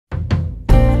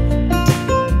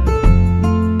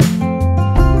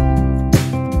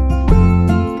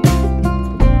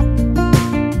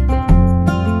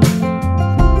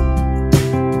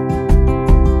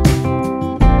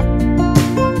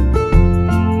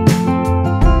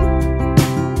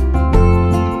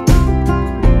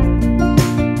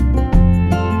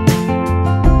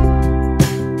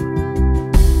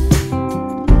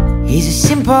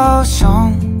simple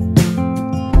song,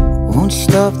 won't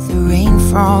stop the rain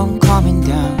from coming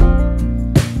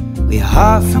down, or your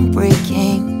heart from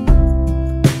breaking.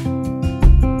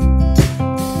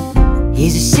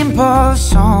 Here's a simple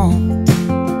song,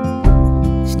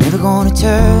 it's never gonna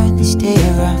turn this day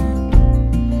around,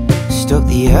 stop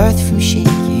the earth from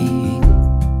shaking.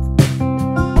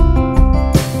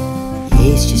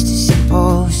 Yeah, it's just a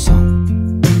simple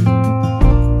song,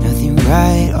 nothing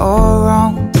right or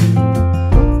wrong.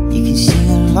 You can sing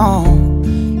along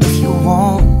if you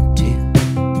want to.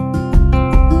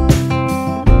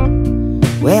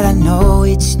 Well, I know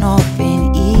it's not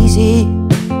been easy,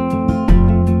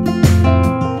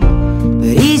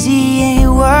 but easy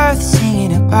ain't worth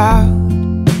singing about.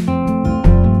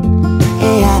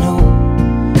 Hey, I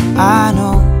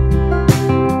know,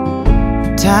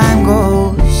 time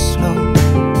goes slow,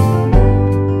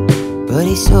 but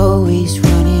it's always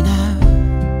running out.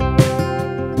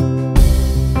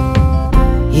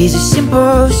 Here's a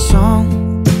simple song,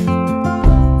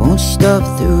 won't stop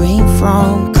the rain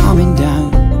from coming down,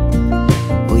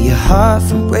 or your heart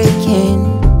from breaking.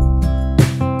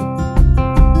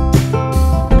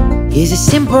 Here's a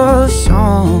simple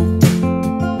song,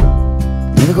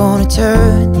 never gonna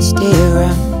turn this day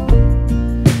around,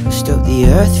 or stop the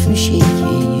earth from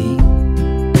shaking.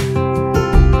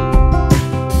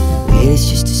 Well, it's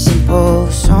just a simple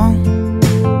song,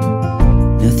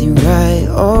 nothing right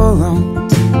or wrong.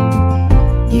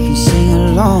 You can sing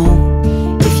along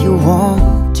if you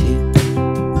want to.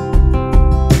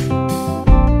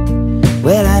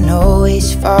 Well, I know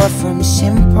it's far from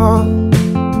simple,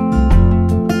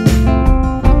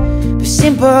 but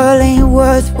simple ain't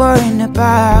worth worrying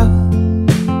about.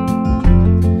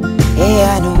 Hey,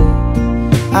 I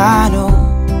know,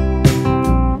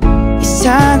 it's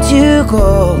time to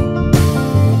go.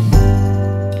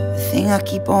 The thing I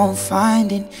keep on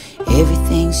finding,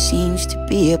 everything seems to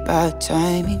be about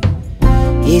timing.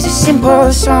 Here's a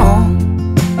simple song,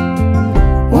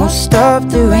 won't stop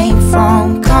the rain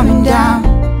from coming down,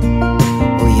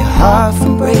 or your heart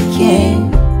from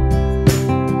breaking.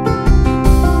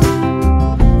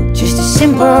 Just a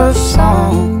simple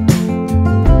song,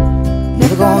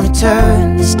 never gonna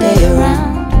turn this day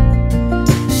around,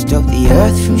 stop the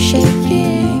earth from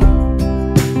shaking.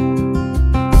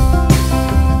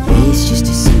 Yeah, it's just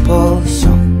a simple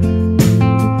song,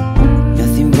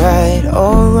 nothing right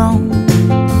or wrong.